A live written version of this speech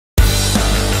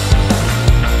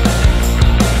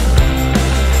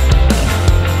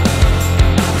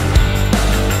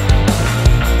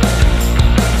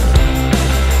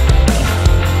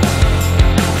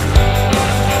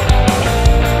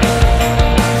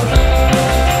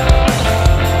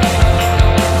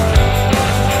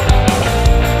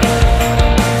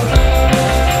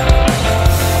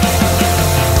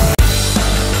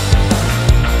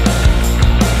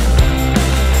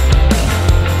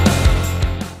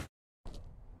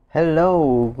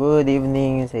Hello! Good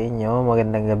evening sa inyo.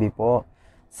 Magandang gabi po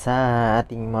sa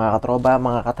ating mga katropa,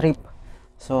 mga katrip.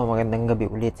 So, magandang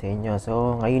gabi ulit sa inyo.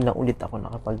 So, ngayon na ulit ako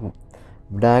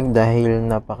nakapag-vlog dahil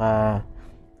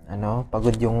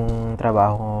pagod yung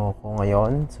trabaho ko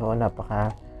ngayon. So,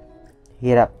 napaka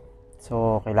hirap.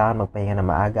 So, kailangan magpahinga na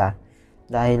maaga.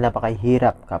 Dahil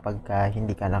napakahirap kapag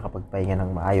hindi ka nakapagpahinga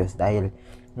ng maayos. Dahil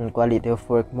yung quality of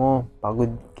work mo,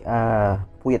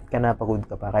 puyat ka na, pagod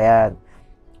ka pa. Kaya,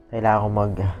 kailangan ko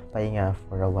magpahinga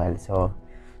for a while. So,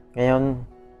 ngayon,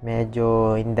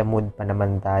 medyo in the mood pa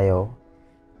naman tayo.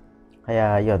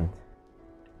 Kaya, yon.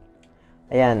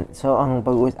 Ayan. So,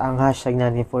 ang hashtag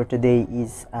natin for today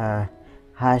is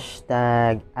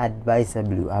hashtag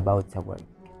advisable about sa work.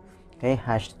 Okay?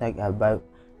 Hashtag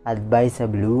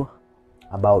advisable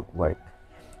about work.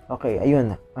 Okay,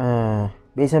 ayun.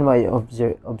 Based on my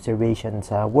observation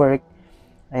sa work,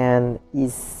 and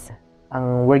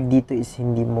ang work dito is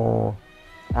hindi mo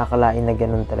akalain na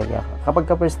ganun talaga. Kapag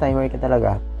ka first timer ka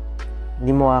talaga,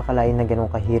 hindi mo akalain na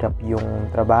ganun kahirap yung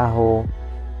trabaho.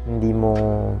 Hindi mo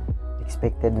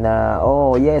expected na,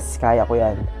 oh yes, kaya ko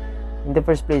yan. In the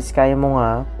first place, kaya mo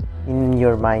nga in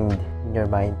your mind.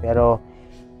 Pero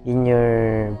in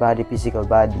your body, physical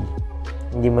body,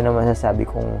 hindi mo na masasabi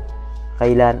kung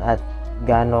kailan at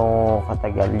gaano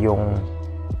katagal yung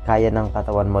kaya ng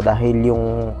katawan mo, dahil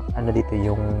yung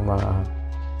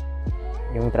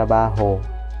yung trabaho,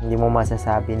 hindi mo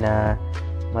masasabi na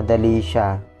madali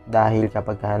siya, dahil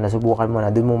kapag nasubukan mo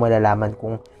na, dun mo malalaman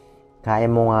kung kaya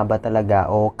mo nga ba talaga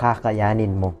o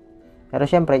kakayanin mo. Pero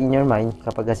syempre in your mind,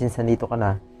 kapag since nandito ka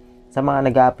na, sa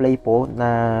mga nag-a-apply po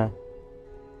na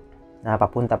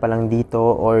papunta pa lang dito,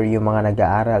 or yung mga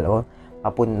nag-aaral o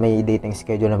may dating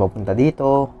schedule na papunta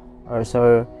dito, or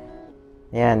so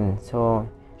yan. So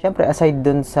syempre, aside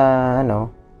dun sa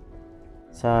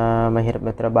sa mahirap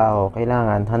na trabaho,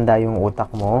 kailangan handa yung utak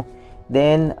mo.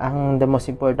 Then, the most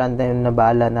important na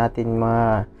bala natin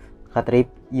mga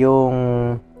katrip, yung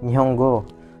Nihongo.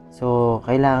 So,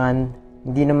 kailangan,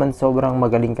 hindi naman sobrang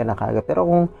magaling ka na kagad. Pero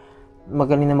kung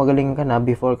magaling ka na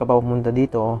before ka pa pumunta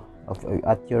dito,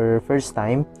 at your first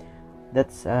time,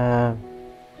 it's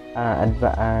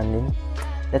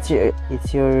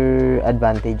your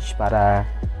advantage para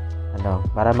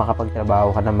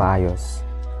makapagtrabaho ka na maayos.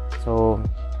 So,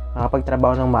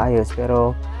 makapagtrabaho ng maayos,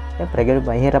 pero syempre, ganun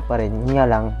ba, hirap pa rin. Yun nga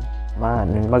lang,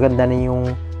 maganda na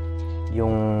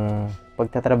yung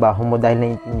pagtatrabaho mo dahil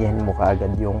naiintindihan mo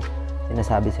kaagad yung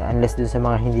sinasabi sa, unless dun sa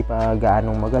mga hindi pa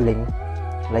gaanong magaling,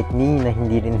 like me, na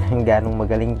hindi rin gaanong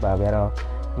magaling pa, pero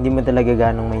hindi mo talaga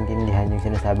gaanong maintindihan yung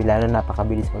sinasabi, lalo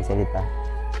napakabilis magsalita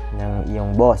ng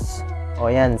iyong boss.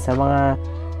 O yan, sa mga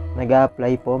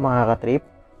nag-a-apply po, mga katrip,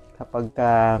 kapag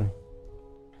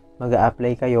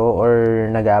mag-a-apply kayo or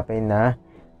nag-a-apply na,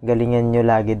 galingan nyo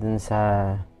lagi dun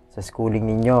sa schooling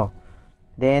ninyo.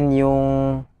 Then yung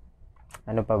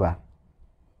ano pa ba?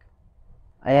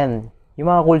 Ayan,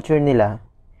 yung mga culture nila.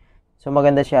 So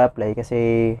maganda siya apply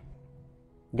kasi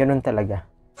ganun talaga.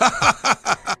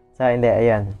 Hindi,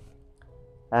 ayan.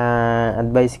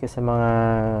 Advice ko sa mga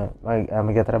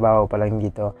magtatrabaho pa lang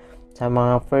dito, sa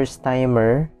mga first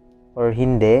timer or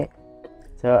hindi.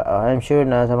 So, I'm sure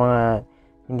na sa mga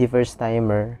hindi first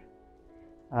timer,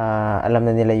 alam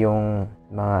na nila yung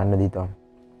mga dito,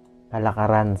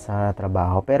 kalakaran sa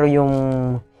trabaho. Pero yung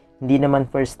hindi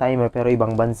naman first timer pero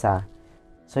ibang bansa,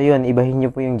 so yun, ibahin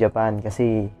nyo po yung Japan.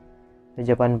 Kasi sa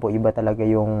Japan po, iba talaga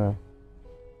yung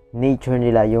nature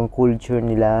nila, yung culture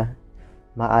nila,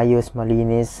 maayos,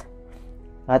 malinis.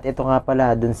 At ito nga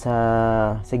pala, dun sa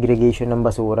segregation ng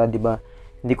basura, di ba?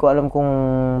 Hindi ko alam kung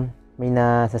may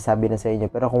nasasabi na sa inyo,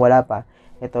 pero kung wala pa,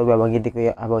 ito babanggitin ko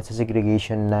about sa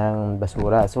segregation ng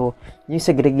basura. So, yung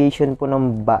segregation po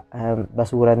ng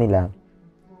basura nila,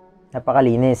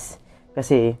 napakalinis.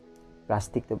 Kasi,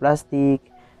 plastic to plastic,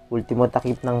 ultimo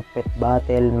takip ng PET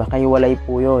bottle, makahiwalay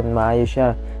po yun, maayos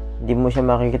siya. Hindi mo siya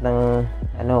makikita ng,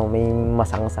 may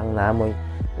masangsang na amoy.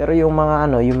 Pero yung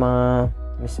mga, yung mga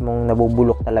mismong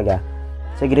nabubulok talaga,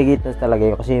 segregate na talaga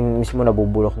yun, kasi mismo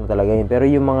nabubulok na talaga yun. Pero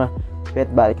yung mga PET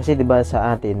bottle, kasi diba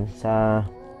sa atin,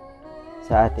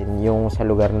 yung sa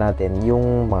lugar natin,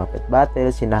 yung mga PET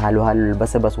bottles, sinahalo-halo,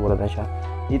 basta basura na siya.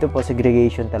 Dito po,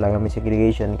 segregation talaga, may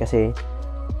segregation. Kasi,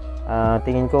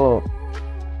 tingin ko,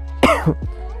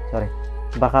 sorry,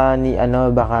 baka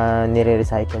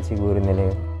nire-recycle siguro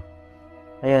nila yun.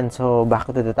 Ayan, so, back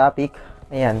to the topic.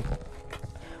 Ayan,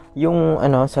 yung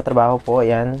sa trabaho po,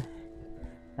 ayan,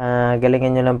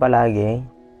 galingan nyo lang palagi.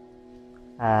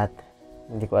 At,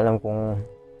 hindi ko alam kung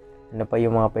ano pa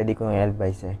yung mga pwede kong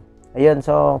i-advise eh. Ayun,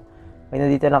 so pag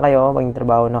nandito na kayo, pag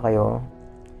trabaho na kayo,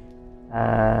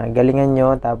 galingan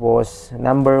nyo, tapos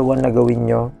number 1 na gawin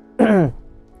nyo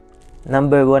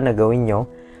number 1 na gawin nyo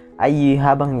ay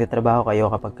habang nagtatrabaho kayo,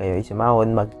 kapag kayo ay sumahod,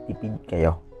 magtipid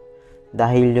kayo.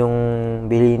 Dahil yung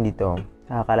bilhin dito,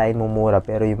 kakalain mo mura,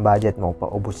 pero yung budget mo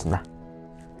paubos na,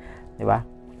 diba?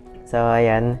 So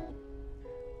ayan,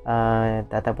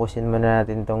 tatapusin muna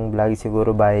natin tong vlog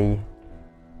siguro by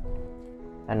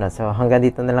so hanggang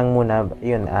dito na lang muna.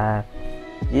 Yun,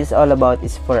 this all about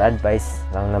is for advice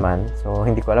lang naman. So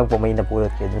hindi ko alam kung may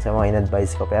napulot kayo sa mga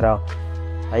in-advice ko, pero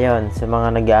ayun, sa mga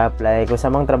nag-a-apply kung sa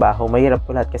mga trabaho, mahirap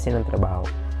po lahat kasi ng trabaho.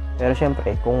 Pero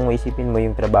syempre, kung isipin mo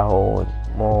yung trabaho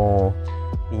mo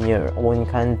in your own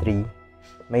country,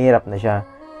 mahirap na siya.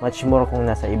 Much more kung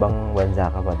nasa ibang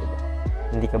bansa ka pa, diba?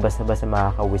 Hindi ka basta-basta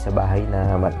makakauwi sa bahay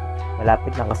na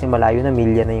malapit lang, kasi malayo na,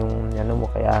 milya na yung mo.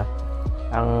 Kaya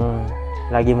ang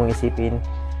lagi mong isipin,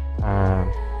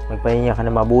 magpahinga ka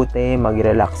na mabuti,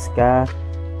 mag-relax ka,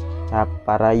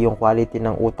 para yung quality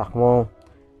ng utak mo,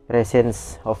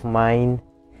 presence of mind,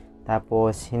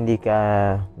 tapos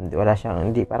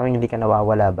parang hindi ka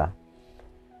nawawala ba.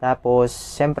 Tapos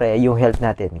siyempre yung health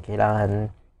natin,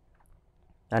 kailangan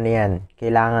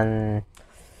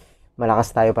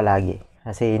malakas tayo palagi,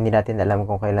 kasi hindi natin alam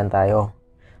kung kailan tayo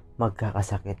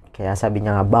magkakasakit. Kaya sabi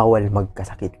niya nga, bawal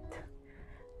magkasakit.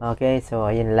 Okay, so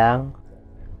ayun lang.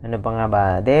 Ano pa nga ba?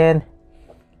 Then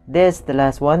this the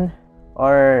last one,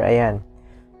 or ayan,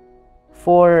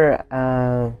 for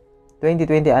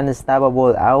 2020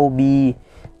 Unstoppable AOB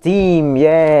Team.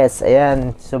 Yes,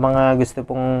 ayan. So mga gusto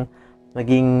pong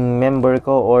maging member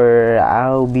ko or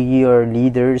AOB or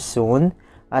leader soon,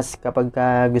 as kapag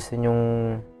gusto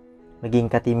nyong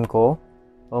maging ka-team ko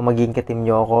o maging ka-team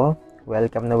nyo ako,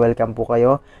 welcome na welcome po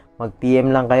kayo. Mag-PM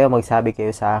lang kayo, magsabi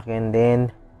kayo sa akin, then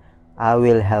I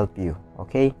will help you.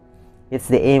 Okay?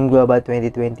 It's the AIM Global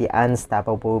 2020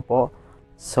 Unstoppable po.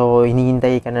 So,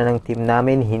 hinihintay ka na ng team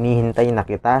namin, hinihintay na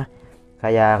kita.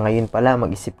 Kaya ngayon pala,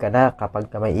 mag-isip ka na, kapag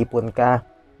may ipon ka,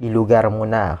 ilugar mo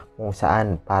na kung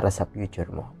saan para sa future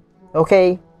mo.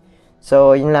 Okay?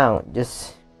 So, yun lang.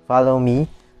 Just follow me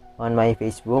on my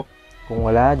Facebook. Kung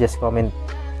wala, just comment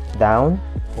down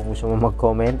kung gusto mo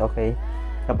mag-comment. Okay?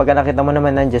 Kapag nakita mo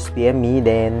naman nan, just PM me,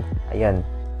 then ayun,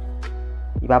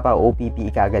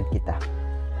 ipapa-OPP kaagad kita.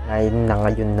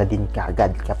 Ngayon na din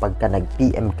kaagad kapag ka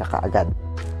nag-PM ka kaagad.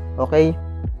 Okay?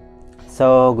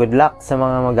 So, good luck sa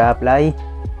mga mag-a-apply,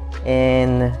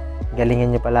 and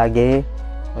galingan nyo palagi,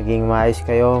 maging maayos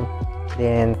kayo,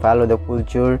 then follow the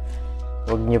culture.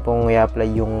 Huwag nyo pong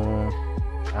i-apply yung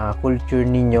culture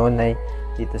ninyo na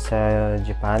dito sa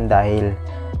Japan, dahil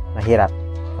mahirap.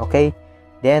 Okay?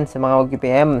 Then, sa mga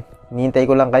mag-PM, hinihintay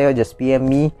ko lang kayo, just PM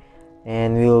me,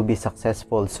 and we will be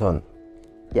successful soon.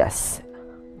 Yes.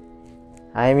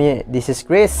 This is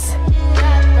Chris,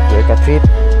 your ka-trip.